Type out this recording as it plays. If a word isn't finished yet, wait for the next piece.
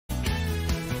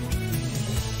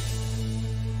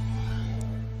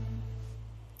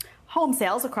Home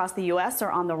sales across the U.S.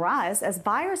 are on the rise as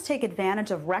buyers take advantage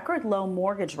of record low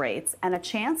mortgage rates and a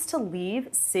chance to leave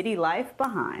city life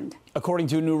behind. According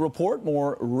to a new report,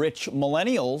 more rich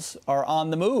millennials are on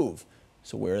the move.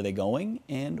 So where are they going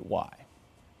and why?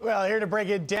 Well, here to break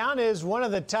it down is one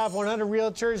of the top 100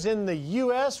 realtors in the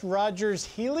U.S.,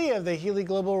 Healy of the Healy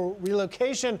Global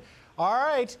Relocation. All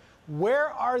right, where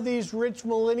are these rich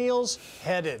millennials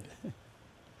headed?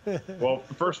 Well,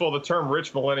 first of all, the term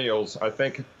rich millennials, I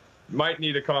think, might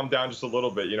need to calm down just a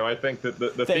little bit. You know, I think that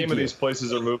the theme of these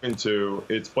places are moving to,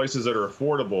 it's places that are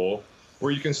affordable,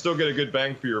 where you can still get a good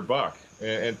bang for your buck.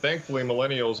 And thankfully,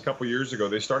 millennials, a couple years ago,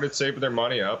 they started saving their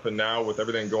money up. And now with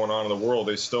everything going on in the world,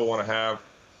 they still want to have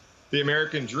the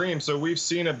American dream. So we've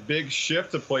seen a big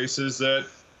shift to places that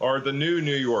are the new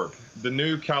New York, the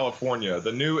new California,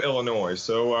 the new Illinois.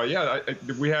 So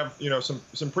we have, you know,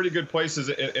 some pretty good places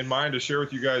in mind to share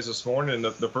with you guys this morning. And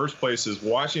the first place is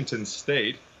Washington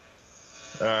State,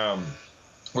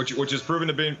 which has proven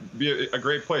to be a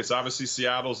great place. Obviously,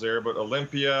 Seattle's there, but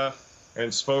Olympia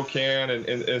and Spokane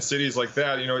and cities like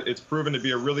that, you know, it's proven to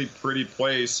be a really pretty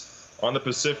place on the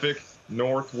Pacific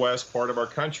Northwest part of our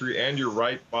country, and you're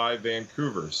right by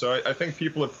Vancouver. So I think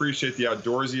people appreciate the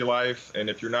outdoorsy life, and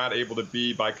if you're not able to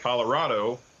be by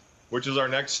Colorado, which is our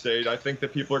next state, I think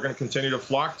that people are going to continue to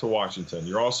flock to Washington.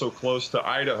 You're also close to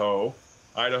Idaho,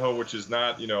 which is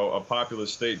not, you know, a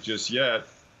populous state just yet.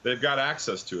 They've got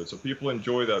access to it, so people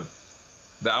enjoy the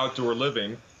outdoor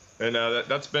living, and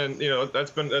that's been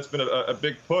a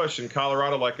big push in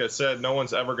Colorado. Like I said, no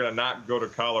one's ever going to not go to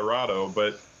Colorado,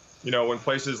 but you know, when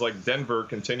places like Denver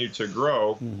continue to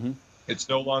grow, it's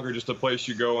no longer just a place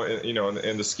you go,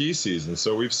 in the ski season.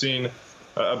 So we've seen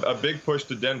a big push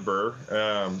to Denver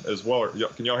as well.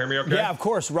 Can y'all hear me okay? Yeah, of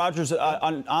course. Rogers,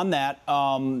 on that,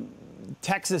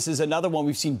 Texas is another one.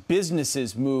 We've seen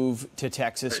businesses move to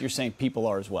Texas. You're saying people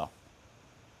are as well.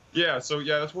 Yeah, so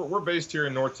that's where we're based here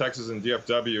in North Texas and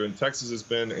DFW, and Texas has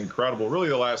been incredible really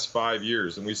the last 5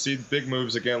 years. And we see big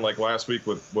moves again, like last week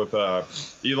with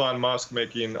Elon Musk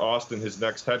making Austin his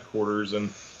next headquarters.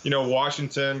 And, you know,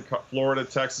 Washington, Florida,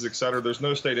 Texas, et cetera, there's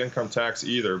no state income tax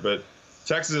either. But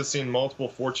Texas has seen multiple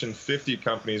Fortune 50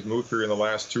 companies move here in the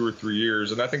last 2 or 3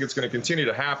 years, and I think it's going to continue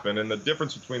to happen. And the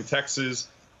difference between Texas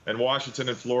and Washington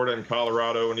and Florida and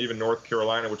Colorado and even North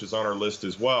Carolina, which is on our list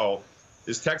as well,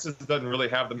 is Texas doesn't really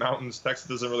have the mountains. Texas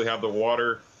doesn't really have the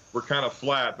water. We're kind of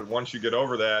flat, but once you get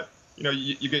over that, you know,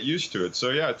 you get used to it.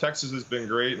 So yeah, Texas has been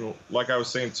great. And like I was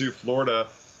saying too, Florida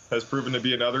has proven to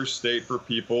be another state for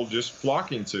people just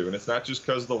flocking to. And it's not just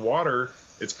because of the water,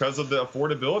 it's because of the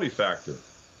affordability factor.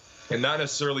 And not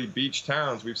necessarily beach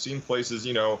towns. We've seen places,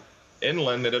 you know,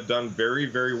 inland that have done very,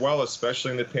 very well,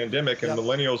 especially in the pandemic. And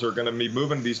millennials are going to be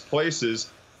moving to these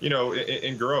places, you know,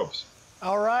 in groves.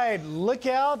 All right, look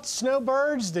out,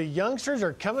 snowbirds. The youngsters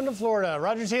are coming to Florida.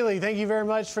 Healy, thank you very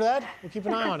much for that. We'll keep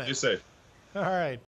an eye on it. Be safe. All right.